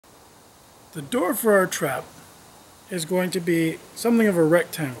The door for our trap is going to be something of a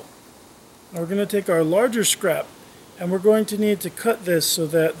rectangle. Now we're going to take our larger scrap and we're going to need to cut this so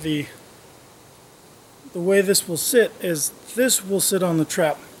that the way this will sit is this will sit on the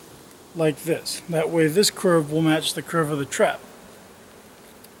trap like this. That way this curve will match the curve of the trap.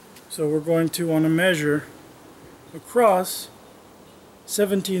 So we're going to want to measure across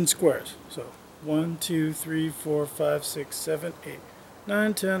 17 squares. So 1, 2, 3, 4, 5, 6, 7, 8,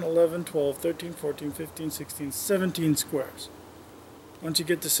 9, 10, 11, 12, 13, 14, 15, 16, 17 squares. Once you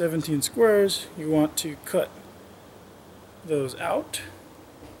get to 17 squares, you want to cut those out.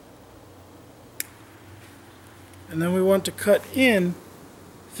 And then we want to cut in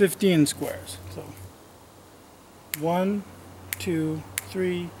 15 squares. So 1, 2,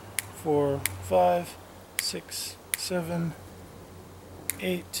 3, 4, 5, 6, 7,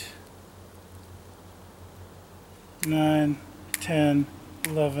 8, 9, 10,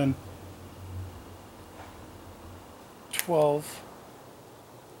 11, 12,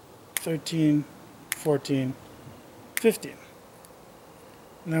 13, 14, 15.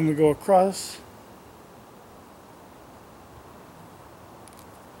 And then we go across,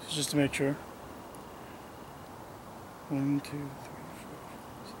 just to make sure. 1, 2, 3, 4,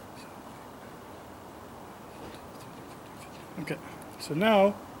 5, 6, 7, 8. Okay, so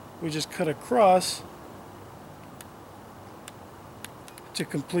now we just cut across to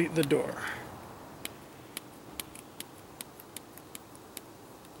complete the door.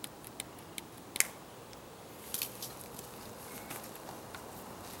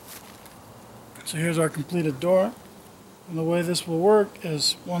 So here's our completed door. And the way this will work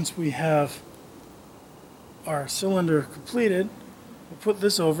is once we have our cylinder completed, we'll put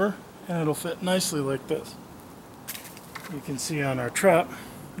this over and it'll fit nicely like this. You can see on our trap,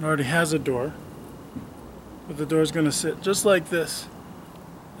 it already has a door, but the door is going to sit just like this,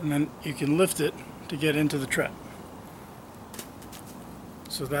 and then you can lift it to get into the trap.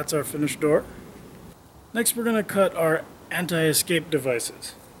 So that's our finished door. Next we're going to cut our anti-escape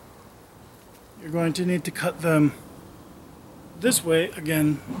devices. You're going to need to cut them this way,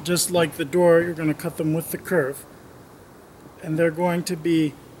 again, just like the door. You're going to cut them with the curve, and they're going to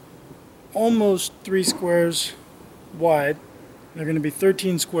be almost 3 squares wide. They're going to be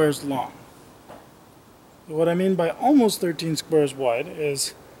 13 squares long. So what I mean by almost 13 squares wide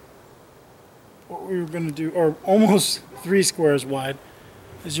is what we're going to do, or almost 3 squares wide,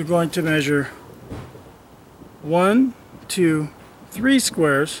 is you're going to measure 1, 2, 3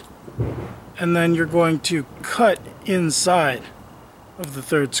 squares, and then you're going to cut inside of the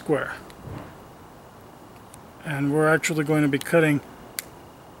 3rd square. And we're actually going to be cutting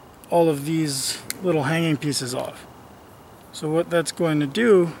all of these little hanging pieces off. So what that's going to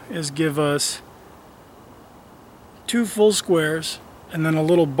do is give us 2 full squares and then a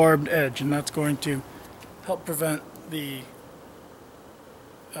little barbed edge, and that's going to help prevent the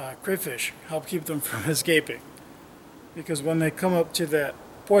crayfish, help keep them from escaping. Because when they come up to that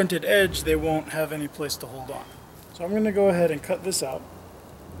pointed edge, they won't have any place to hold on. So I'm going to go ahead and cut this out,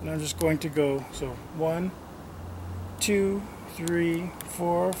 and I'm just going to go, so 1, 2, 3,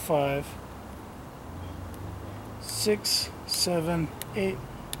 4, 5, 6, 7, 8,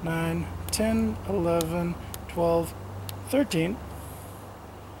 9, 10, 11, 12, 13.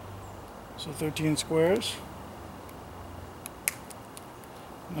 So 13 squares,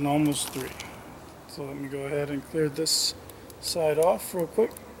 and almost 3. So let me go ahead and clear this side off real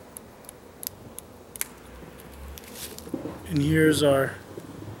quick. And here's our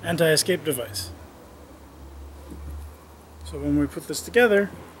anti-escape device. So when we put this together,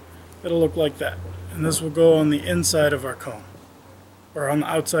 it'll look like that. And this will go on the inside of our cone, or on the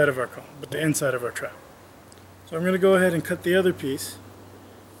outside of our cone, but the inside of our trap. So I'm going to go ahead and cut the other piece,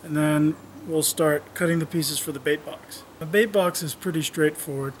 and then we'll start cutting the pieces for the bait box. The bait box is pretty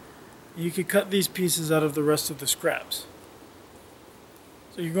straightforward. You could cut these pieces out of the rest of the scraps.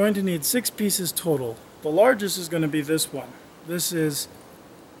 So you're going to need 6 pieces total. The largest is going to be this one. This is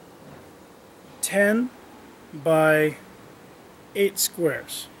 10 by 8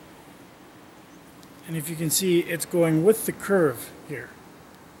 squares. And if you can see, it's going with the curve here.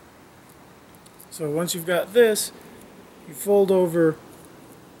 So once you've got this, you fold over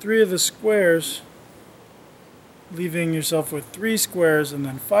 3 of the squares, leaving yourself with 3 squares and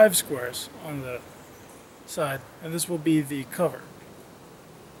then 5 squares on the side, and this will be the cover.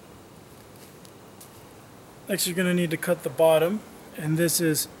 Next you're going to need to cut the bottom, and this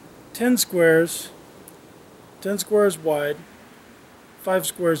is 10 squares wide, 5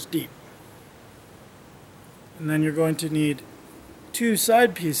 squares deep. And then you're going to need 2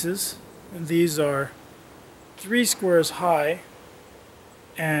 side pieces, and these are 3 squares high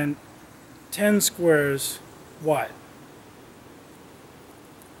and 10 squares wide.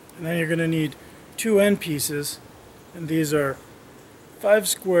 And then you're going to need 2 end pieces, and these are 5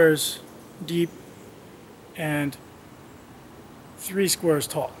 squares deep and 3 squares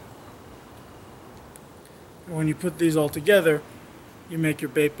tall. And when you put these all together, you make your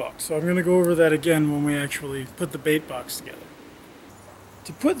bait box. So I'm going to go over that again when we actually put the bait box together.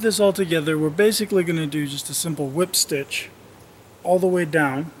 To put this all together, we're basically going to do just a simple whip stitch all the way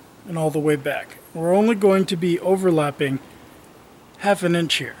down and all the way back. We're only going to be overlapping 1/2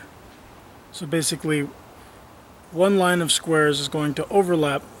 inch here. So basically, one line of squares is going to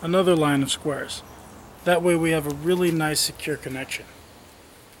overlap another line of squares. That way we have a really nice secure connection.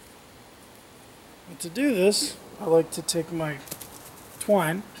 And to do this, I like to take my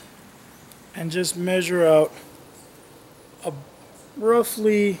twine and just measure out a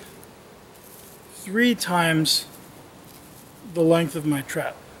roughly 3 times the length of my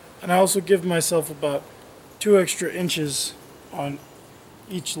trap. And I also give myself about 2 extra inches on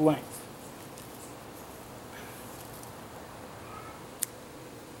each length.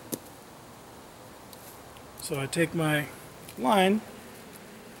 So I take my line,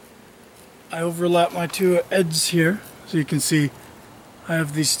 I overlap my 2 edges here, so you can see I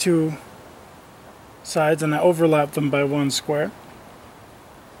have these 2 sides and I overlap them by 1 square.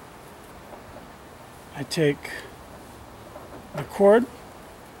 I take the cord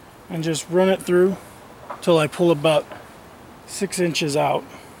and just run it through till I pull about 6 inches out.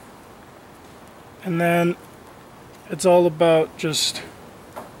 And then it's all about just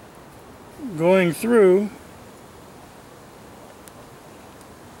going through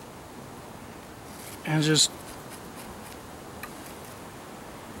and just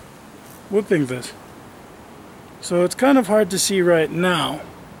whipping this. So it's kind of hard to see right now,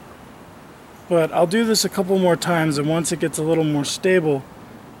 but I'll do this a couple more times, and once it gets a little more stable,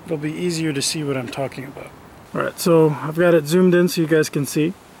 it'll be easier to see what I'm talking about. Alright, so I've got it zoomed in so you guys can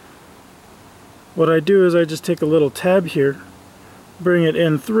see. What I do is I just take a little tab here, bring it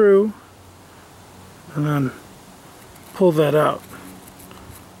in through, and then pull that out.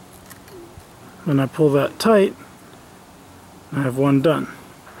 When I pull that tight, I have one done.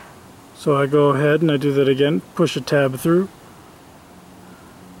 So I go ahead and I do that again, push a tab through.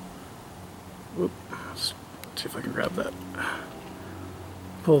 Whoop, let's see if I can grab that.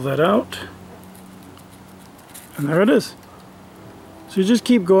 Pull that out, and there it is. So you just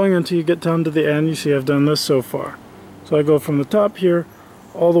keep going until you get down to the end. You see I've done this so far. So I go from the top here,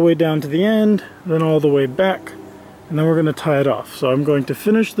 all the way down to the end, then all the way back, and then we're going to tie it off. So I'm going to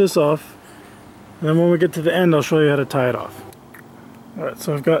finish this off, and then when we get to the end, I'll show you how to tie it off. Alright,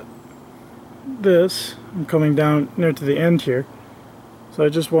 so I've got this. I'm coming down near to the end here. So I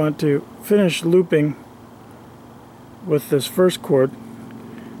just want to finish looping with this first cord,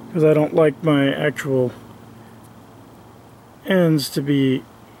 because I don't like my actual ends to be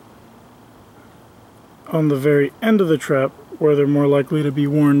on the very end of the trap where they're more likely to be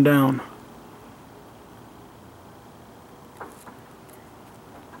worn down.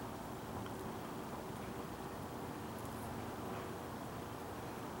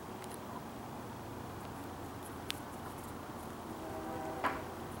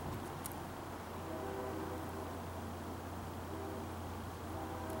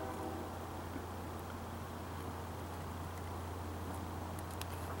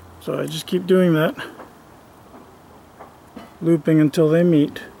 So I just keep doing that, looping until they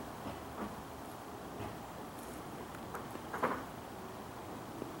meet.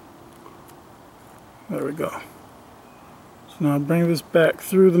 There we go. So now I'll bring this back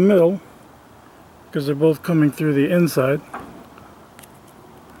through the middle, because they're both coming through the inside.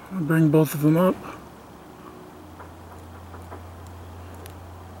 I'll bring both of them up.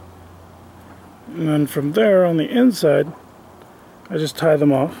 And then from there on the inside, I just tie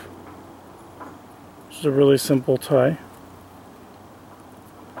them off. It's a really simple tie.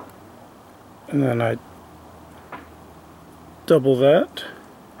 And then I double that.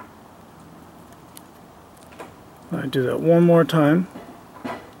 I do that one more time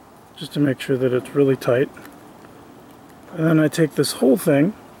just to make sure that it's really tight. And then I take this whole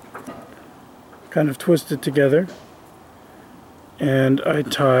thing, kind of twist it together, and I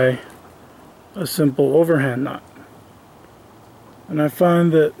tie a simple overhand knot. And I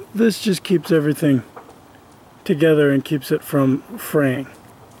find that this just keeps everything together and keeps it from fraying.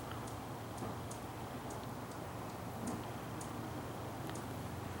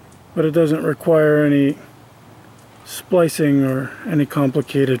 But it doesn't require any splicing or any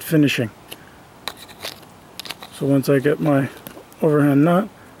complicated finishing. So once I get my overhand knot,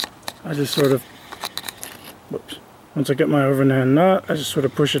 I just sort of, Once I get my overhand knot, I just sort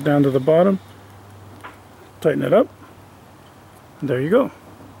of push it down to the bottom, tighten it up, and there you go.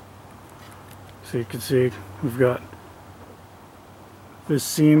 So you can see we've got this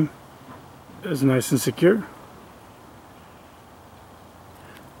seam is nice and secure.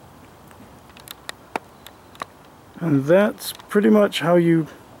 And that's pretty much how you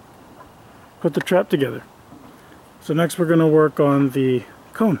put the trap together. So next we're going to work on the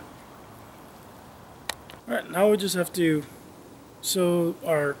cone. Alright, now we just have to sew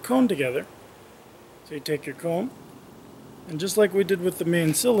our cone together. So you take your cone, and just like we did with the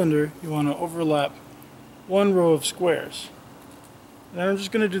main cylinder, you want to overlap one row of squares. And I'm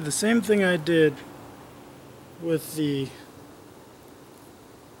just going to do the same thing I did with the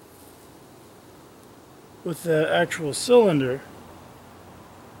actual cylinder,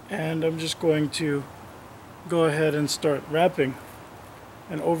 and I'm just going to go ahead and start wrapping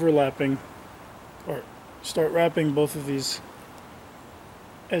and overlapping, or start wrapping both of these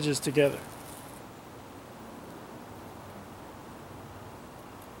edges together.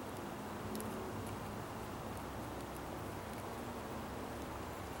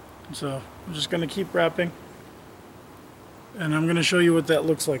 So I'm just going to keep wrapping, and I'm going to show you what that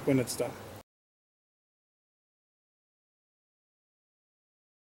looks like when it's done.